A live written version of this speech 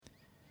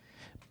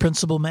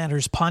Principal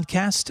Matters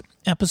Podcast,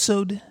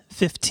 Episode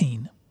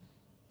 15.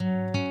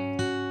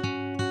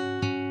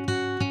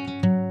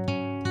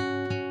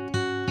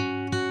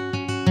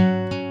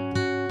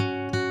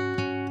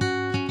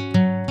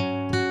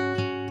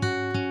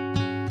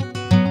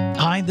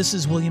 Hi, this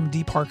is William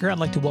D. Parker. I'd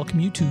like to welcome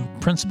you to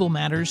Principal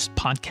Matters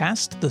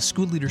Podcast, the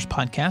School Leaders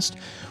Podcast,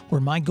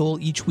 where my goal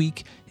each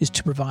week is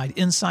to provide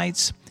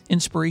insights,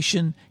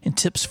 inspiration, and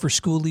tips for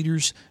school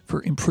leaders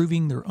for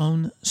improving their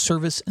own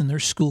service in their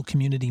school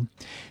community.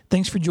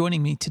 Thanks for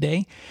joining me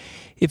today.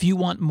 If you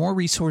want more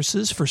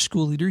resources for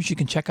school leaders, you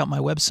can check out my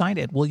website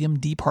at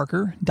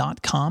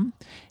williamdparker.com.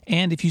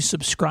 And if you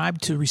subscribe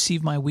to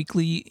receive my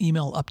weekly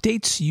email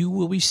updates, you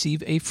will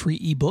receive a free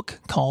ebook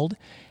called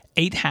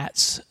 8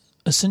 Hats,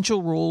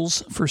 Essential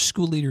Roles for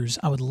School Leaders.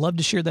 I would love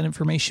to share that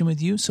information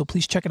with you, so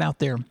please check it out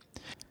there.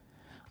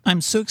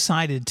 I'm so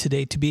excited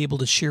today to be able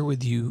to share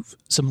with you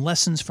some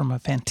lessons from a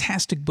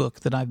fantastic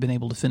book that I've been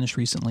able to finish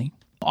recently.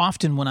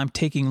 Often when I'm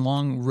taking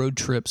long road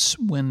trips,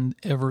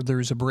 whenever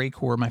there's a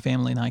break or my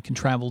family and I can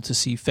travel to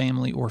see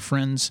family or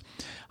friends,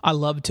 I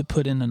love to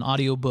put in an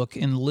audiobook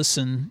and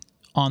listen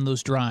on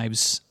those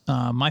drives.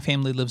 My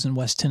family lives in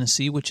West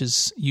Tennessee, which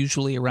is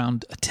usually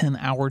around a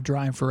 10-hour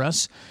drive for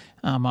us.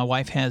 My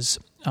wife has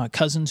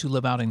cousins who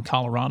live out in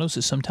Colorado, so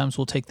sometimes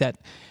we'll take that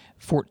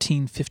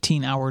 14,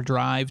 15-hour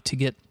drive to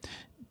get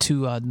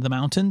to the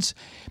mountains.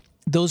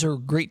 Those are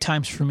great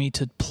times for me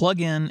to plug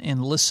in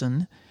and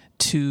listen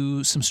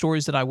to some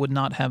stories that I would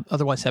not have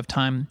otherwise have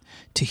time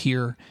to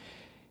hear.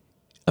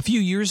 A few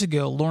years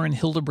ago, Lauren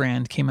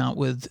Hildebrand came out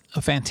with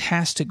a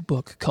fantastic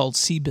book called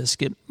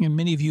Seabiscuit. And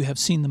many of you have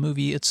seen the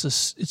movie. It's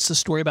the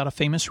story about a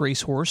famous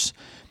racehorse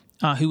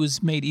who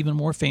was made even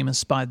more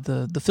famous by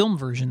the film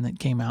version that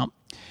came out.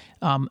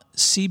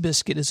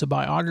 Seabiscuit is a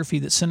biography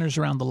that centers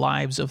around the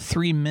lives of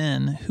 3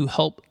 men who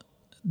help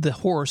the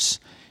horse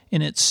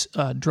in its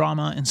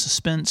drama and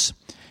suspense,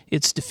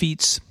 its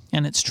defeats,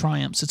 and its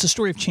triumphs. It's a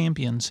story of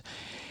champions.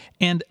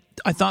 And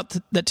I thought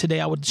that today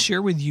I would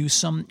share with you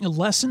some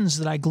lessons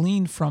that I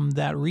gleaned from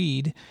that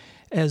read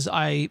as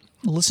I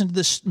listened to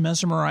this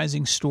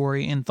mesmerizing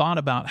story and thought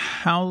about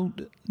how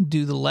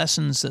do the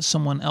lessons that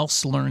someone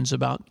else learns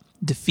about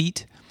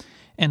defeat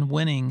and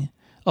winning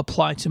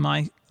apply to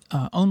my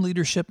own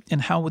leadership,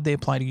 and how would they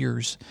apply to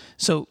yours?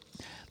 So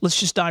let's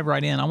just dive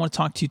right in. I want to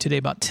talk to you today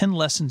about 10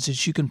 lessons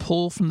that you can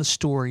pull from the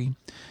story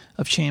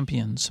of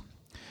champions.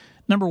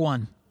 Number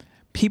 1,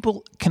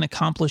 people can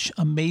accomplish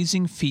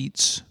amazing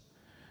feats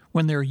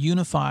when they're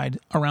unified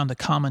around a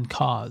common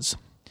cause.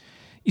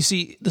 You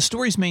see, the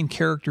story's main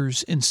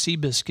characters in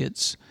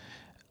Seabiscuit's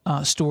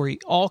story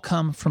all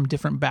come from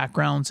different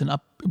backgrounds and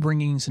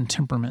upbringings and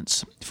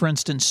temperaments. For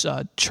instance,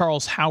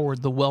 Charles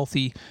Howard, the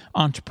wealthy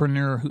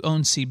entrepreneur who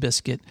owns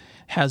Seabiscuit,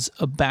 has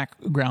a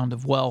background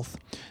of wealth.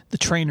 The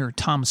trainer,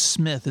 Tom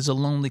Smith, is a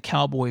lonely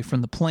cowboy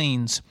from the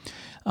plains.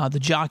 The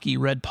jockey,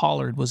 Red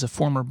Pollard, was a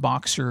former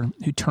boxer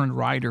who turned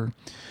rider.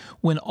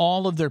 When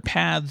all of their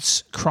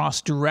paths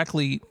cross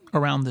directly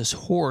around this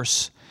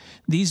horse,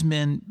 these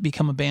men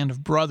become a band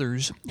of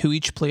brothers who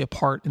each play a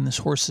part in this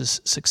horse's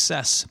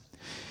success.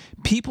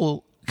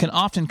 People can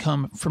often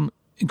come from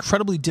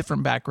incredibly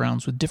different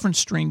backgrounds with different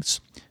strengths,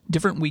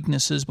 different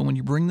weaknesses, but when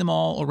you bring them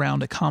all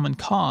around a common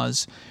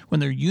cause, when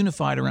they're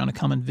unified around a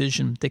common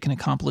vision, they can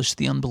accomplish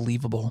the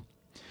unbelievable.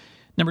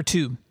 Number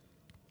 2,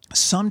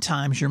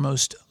 sometimes your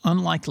most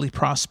unlikely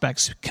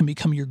prospects can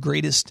become your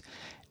greatest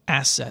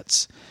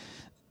assets.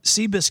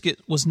 Seabiscuit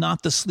was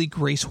not the sleek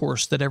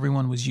racehorse that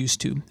everyone was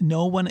used to.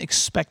 No one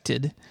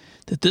expected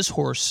that this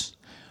horse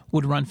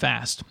would run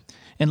fast.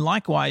 And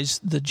likewise,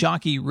 the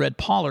jockey, Red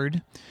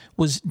Pollard,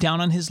 was down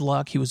on his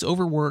luck. He was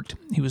overworked.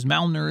 He was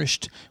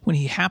malnourished when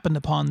he happened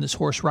upon this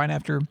horse right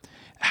after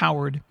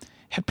Howard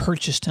had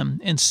purchased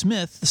him. And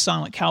Smith, the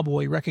silent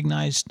cowboy,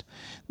 recognized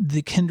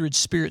the kindred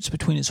spirits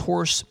between his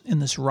horse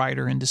and this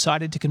rider and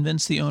decided to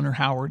convince the owner,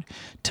 Howard,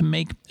 to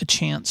take a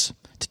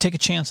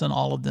chance on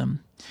all of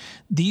them.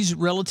 These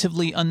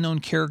relatively unknown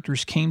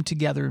characters came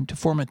together to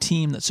form a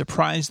team that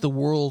surprised the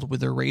world with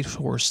their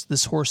racehorse,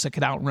 this horse that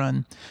could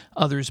outrun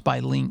others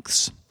by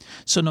lengths.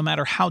 So no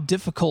matter how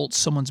difficult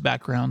someone's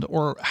background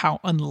or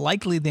how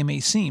unlikely they may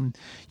seem,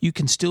 you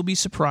can still be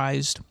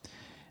surprised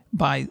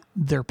by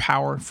their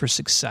power for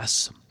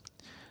success.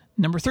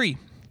 Number 3,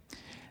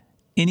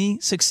 any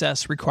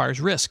success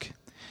requires risk.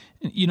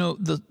 You know,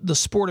 the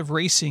sport of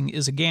racing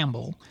is a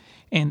gamble,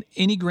 and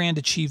any grand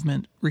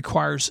achievement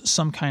requires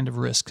some kind of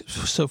risk.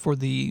 So for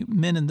the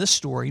men in this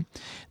story,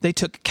 they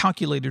took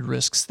calculated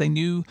risks. They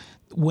knew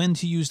when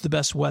to use the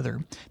best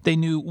weather. They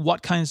knew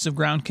what kinds of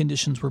ground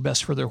conditions were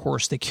best for their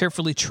horse. They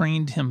carefully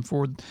trained him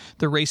for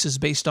the races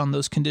based on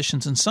those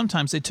conditions. And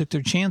sometimes they took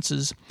their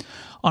chances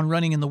on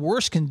running in the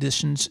worst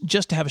conditions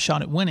just to have a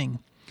shot at winning.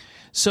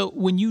 So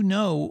when you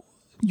know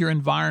your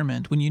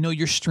environment, when you know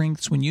your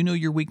strengths, when you know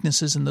your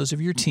weaknesses and those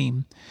of your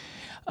team,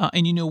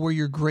 and you know where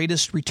your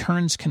greatest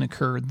returns can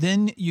occur,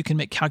 then you can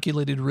make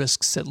calculated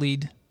risks that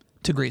lead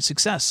to great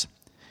success.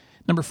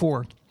 Number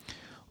 4,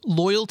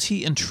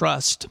 loyalty and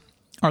trust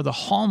are the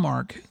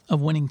hallmark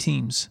of winning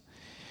teams.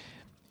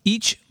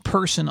 Each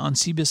person on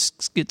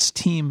Seabiscuit's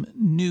team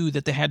knew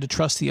that they had to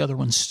trust the other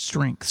one's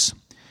strengths.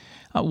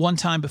 One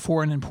time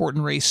before an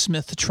important race,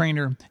 Smith, the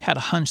trainer, had a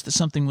hunch that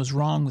something was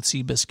wrong with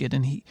Seabiscuit,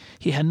 and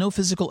he had no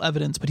physical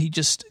evidence, but he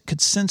just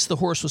could sense the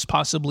horse was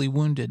possibly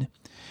wounded.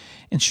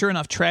 And sure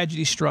enough,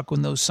 tragedy struck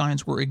when those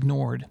signs were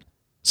ignored.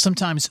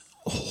 Sometimes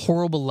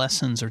horrible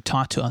lessons are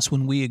taught to us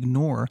when we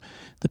ignore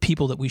the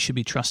people that we should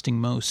be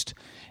trusting most.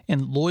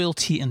 And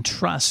loyalty and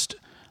trust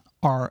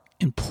are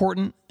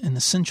important and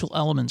essential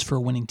elements for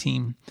a winning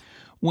team.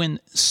 When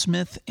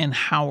Smith and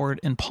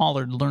Howard and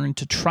Pollard learned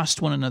to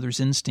trust one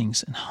another's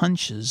instincts and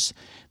hunches,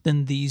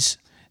 then these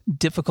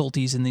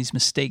difficulties and these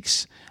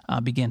mistakes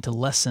began to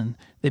lessen.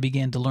 They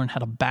began to learn how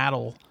to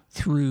battle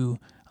through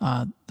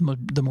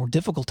the more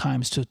difficult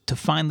times to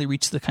finally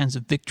reach the kinds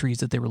of victories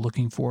that they were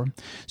looking for.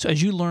 So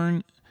as you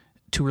learn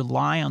to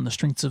rely on the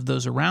strengths of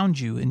those around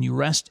you and you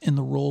rest in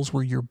the roles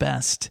where you're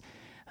best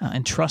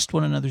and trust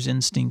one another's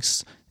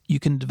instincts, you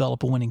can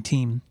develop a winning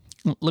team.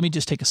 Let me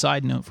just take a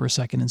side note for a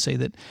second and say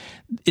that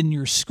in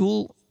your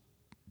school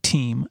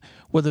team,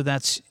 whether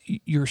that's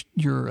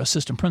your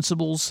assistant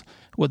principals,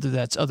 whether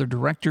that's other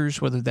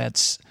directors, whether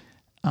that's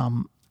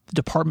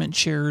department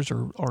chairs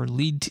or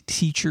lead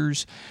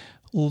teachers,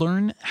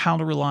 learn how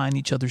to rely on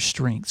each other's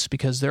strengths,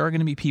 because there are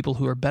going to be people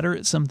who are better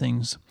at some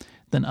things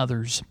than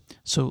others.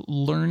 So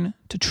learn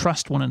to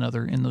trust one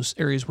another in those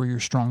areas where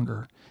you're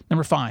stronger.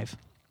 Number 5.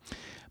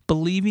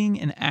 Believing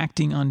and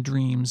acting on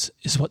dreams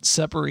is what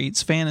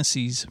separates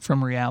fantasies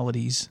from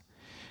realities.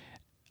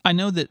 I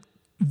know that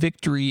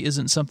victory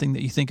isn't something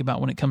that you think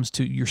about when it comes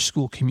to your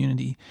school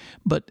community,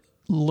 but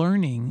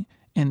learning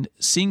and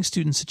seeing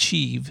students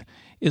achieve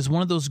is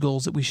one of those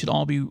goals that we should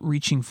all be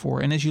reaching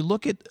for. And as you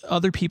look at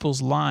other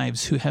people's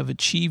lives who have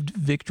achieved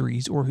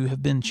victories or who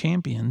have been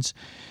champions,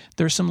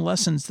 there are some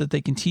lessons that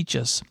they can teach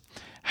us.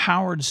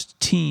 Howard's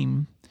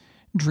team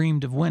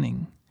dreamed of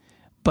winning,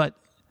 but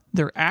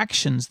their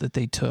actions that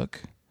they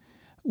took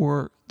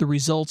were the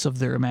results of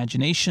their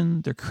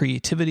imagination, their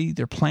creativity,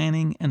 their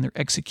planning, and their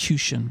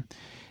execution.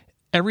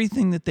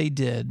 Everything that they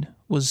did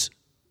was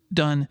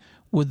done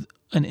with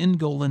an end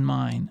goal in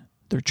mind.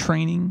 Their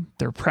training,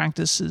 their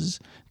practices,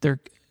 their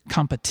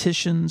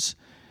competitions,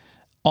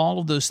 all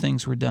of those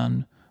things were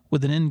done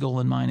with an end goal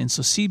in mind. And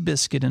so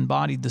Seabiscuit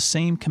embodied the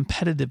same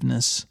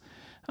competitiveness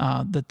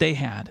that they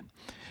had.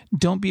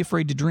 Don't be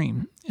afraid to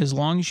dream. As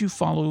long as you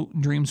follow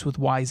dreams with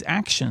wise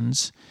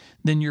actions,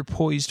 then you're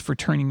poised for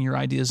turning your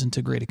ideas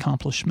into great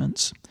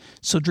accomplishments.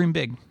 So dream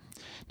big.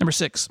 Number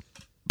 6,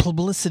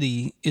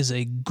 publicity is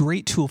a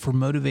great tool for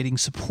motivating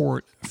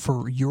support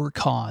for your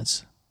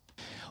cause.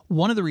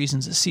 One of the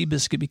reasons that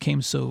Seabiscuit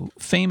became so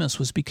famous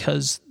was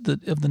because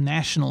of the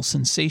national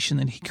sensation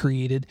that he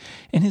created,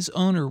 and his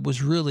owner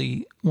was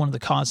really one of the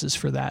causes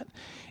for that.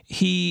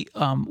 He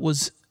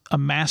was a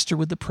master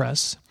with the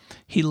press.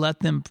 He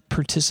let them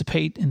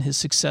participate in his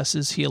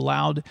successes. He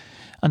allowed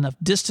enough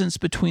distance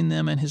between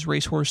them and his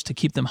racehorse to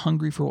keep them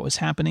hungry for what was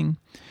happening.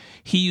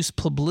 He used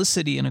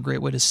publicity in a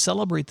great way to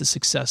celebrate the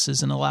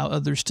successes and allow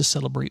others to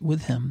celebrate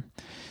with him.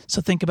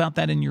 So think about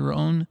that in your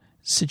own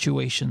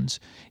situations.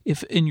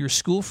 If in your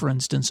school, for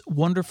instance,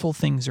 wonderful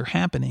things are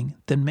happening,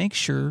 then make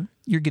sure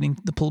you're getting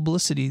the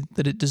publicity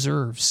that it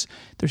deserves.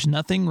 There's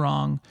nothing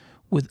wrong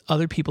with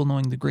other people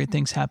knowing the great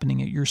things happening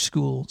at your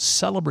school.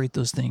 Celebrate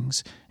those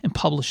things and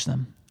publish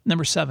them.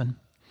 Number 7,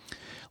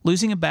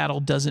 losing a battle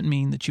doesn't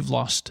mean that you've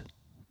lost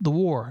the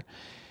war.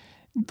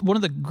 One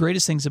of the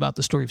greatest things about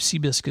the story of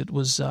Seabiscuit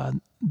was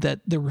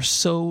that there were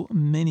so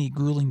many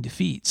grueling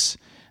defeats.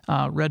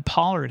 Red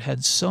Pollard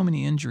had so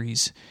many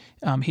injuries.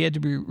 He had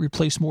to be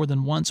replaced more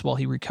than once while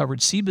he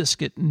recovered.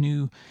 Seabiscuit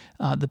knew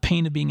the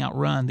pain of being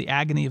outrun, the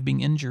agony of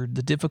being injured,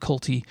 the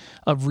difficulty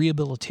of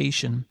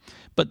rehabilitation.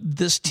 But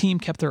this team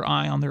kept their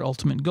eye on their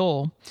ultimate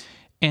goal,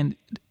 and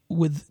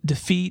with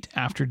defeat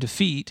after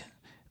defeat,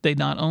 they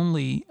not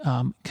only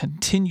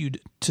continued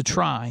to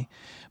try,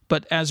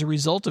 but as a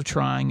result of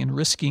trying and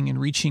risking and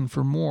reaching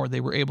for more,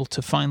 they were able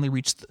to finally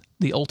reach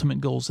the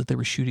ultimate goals that they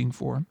were shooting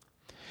for.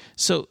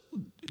 So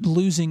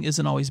losing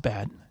isn't always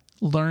bad.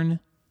 Learn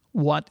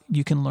what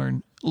you can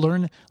learn.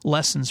 Learn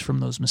lessons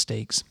from those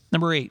mistakes.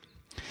 Number 8,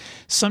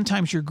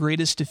 sometimes your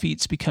greatest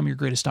defeats become your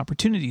greatest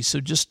opportunities. So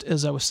just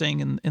as I was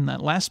saying in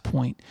that last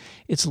point,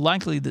 it's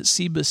likely that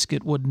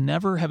Seabiscuit would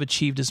never have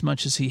achieved as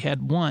much as he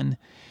had won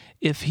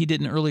if he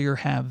didn't earlier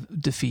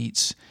have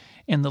defeats.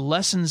 And the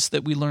lessons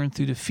that we learn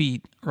through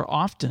defeat are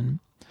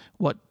often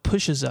what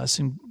pushes us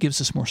and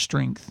gives us more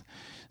strength.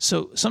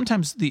 So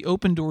sometimes the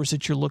open doors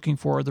that you're looking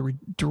for are the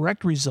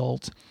direct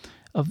result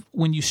of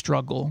when you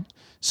struggle.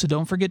 So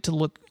don't forget to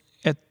look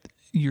at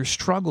your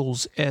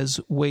struggles as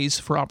ways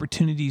for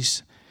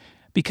opportunities,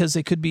 because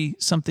there could be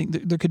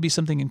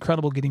something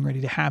incredible getting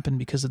ready to happen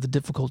because of the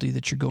difficulty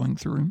that you're going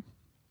through.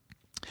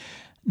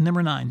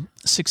 Number 9,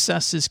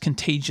 success is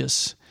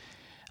contagious.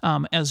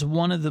 As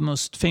one of the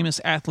most famous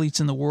athletes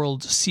in the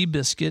world,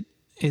 Seabiscuit,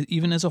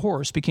 even as a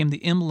horse, became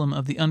the emblem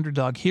of the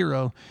underdog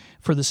hero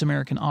for this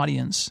American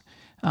audience.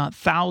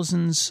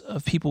 Thousands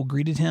of people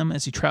greeted him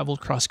as he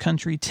traveled cross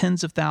country.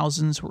 Tens of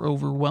thousands were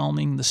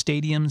overwhelming the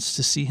stadiums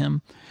to see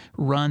him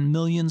run.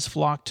 Millions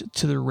flocked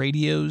to their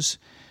radios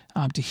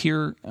to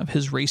hear of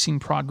his racing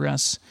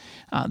progress.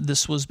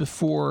 This was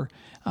before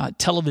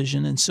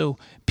television, and so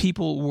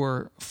people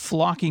were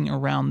flocking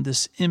around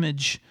this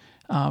image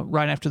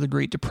right after the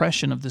Great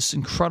Depression of this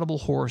incredible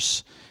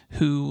horse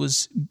who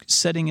was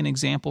setting an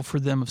example for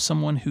them of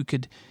someone who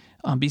could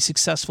be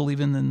successful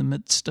even in the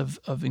midst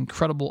of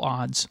incredible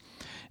odds.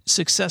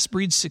 Success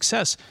breeds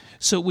success.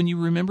 So when you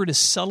remember to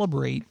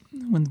celebrate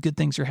when good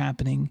things are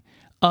happening,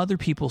 other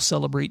people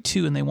celebrate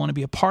too, and they want to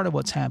be a part of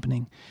what's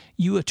happening.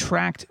 You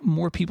attract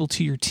more people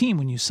to your team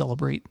when you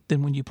celebrate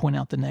than when you point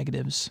out the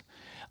negatives.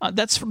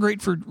 That's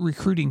great for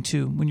recruiting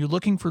too. When you're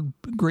looking for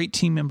great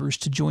team members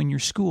to join your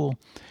school,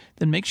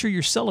 then make sure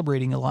you're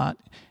celebrating a lot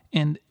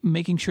and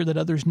making sure that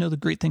others know the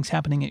great things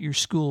happening at your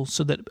school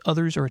so that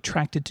others are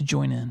attracted to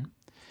join in.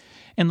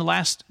 And the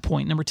last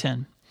point, number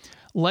 10,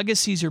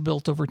 legacies are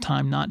built over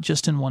time, not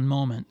just in one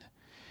moment.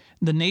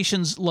 The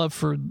nation's love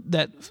for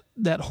that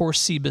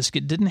horse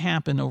Seabiscuit didn't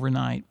happen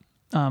overnight.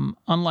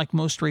 Unlike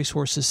most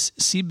racehorses,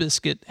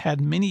 Seabiscuit had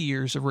many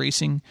years of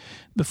racing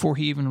before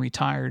he even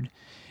retired.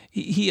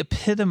 He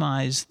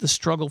epitomized the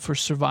struggle for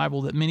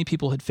survival that many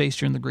people had faced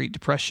during the Great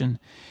Depression,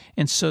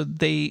 and so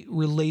they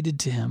related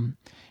to him.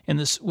 And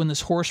when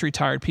this horse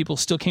retired, people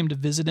still came to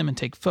visit him and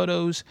take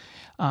photos.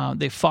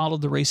 They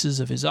followed the races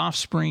of his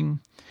offspring.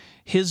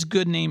 His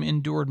good name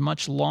endured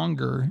much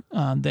longer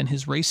than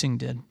his racing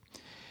did.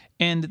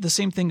 And the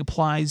same thing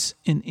applies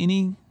in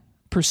any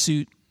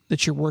pursuit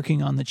that you're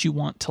working on that you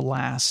want to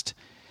last.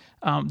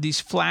 These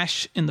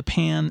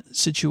flash-in-the-pan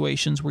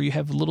situations where you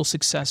have little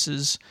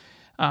successes,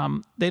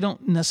 they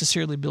don't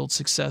necessarily build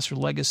success or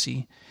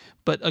legacy,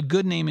 but a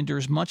good name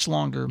endures much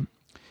longer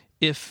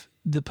if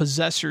the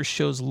possessor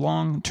shows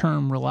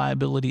long-term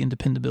reliability and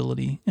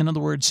dependability. In other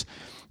words,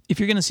 if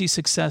you're going to see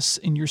success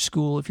in your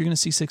school, if you're going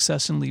to see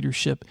success in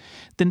leadership,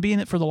 then be in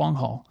it for the long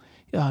haul.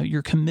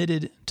 You're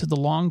committed to the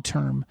long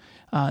term,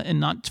 and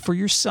not for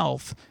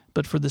yourself,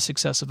 but for the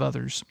success of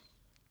others.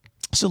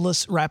 So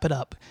let's wrap it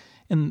up.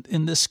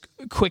 In this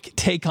quick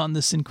take on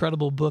this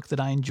incredible book that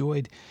I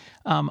enjoyed,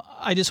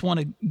 I just want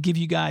to give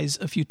you guys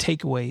a few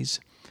takeaways.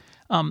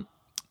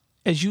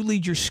 As you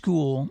lead your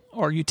school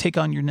or you take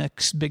on your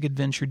next big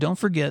adventure, don't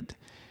forget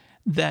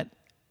that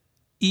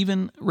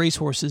even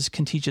racehorses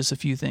can teach us a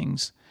few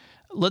things.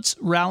 Let's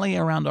rally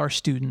around our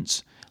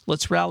students.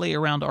 Let's rally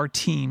around our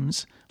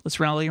teams. Let's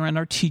rally around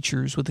our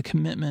teachers with a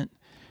commitment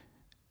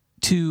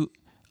to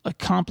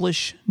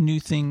accomplish new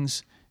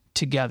things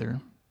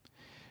together.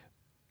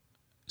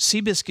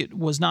 Seabiscuit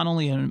was not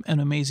only an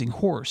amazing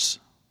horse,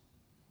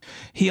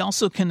 he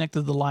also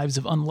connected the lives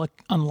of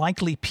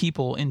unlikely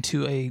people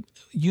into a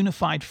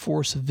unified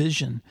force of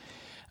vision,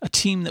 a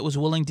team that was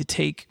willing to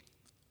take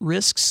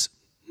risks,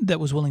 that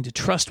was willing to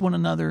trust one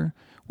another,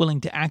 willing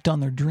to act on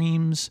their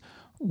dreams,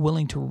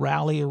 willing to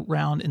rally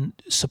around and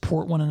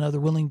support one another,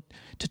 willing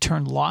to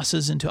turn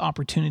losses into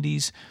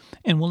opportunities,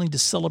 and willing to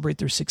celebrate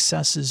their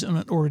successes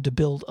in order to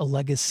build a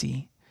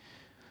legacy.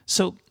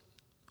 So,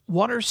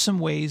 what are some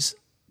ways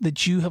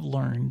that you have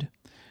learned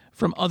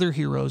from other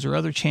heroes or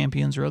other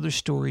champions or other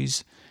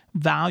stories,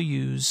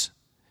 values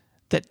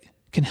that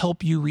can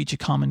help you reach a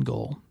common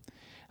goal?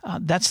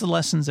 That's the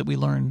lessons that we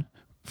learn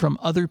from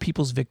other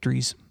people's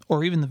victories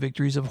or even the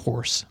victories of a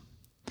horse.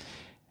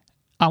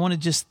 I want to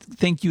just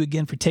thank you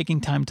again for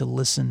taking time to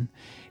listen.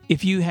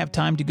 If you have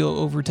time to go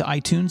over to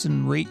iTunes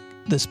and rate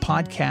this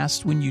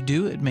podcast, when you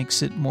do, it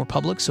makes it more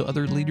public so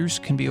other leaders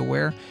can be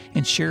aware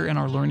and share in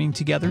our learning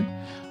together.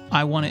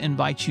 I want to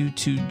invite you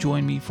to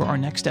join me for our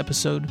next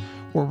episode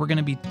where we're going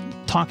to be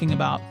talking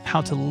about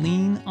how to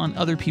lean on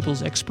other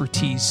people's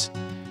expertise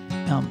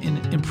in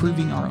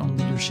improving our own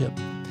leadership.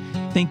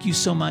 Thank you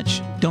so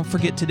much. Don't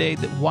forget today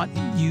that what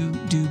you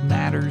do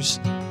matters.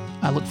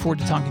 I look forward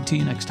to talking to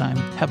you next time.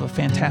 Have a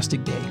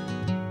fantastic day.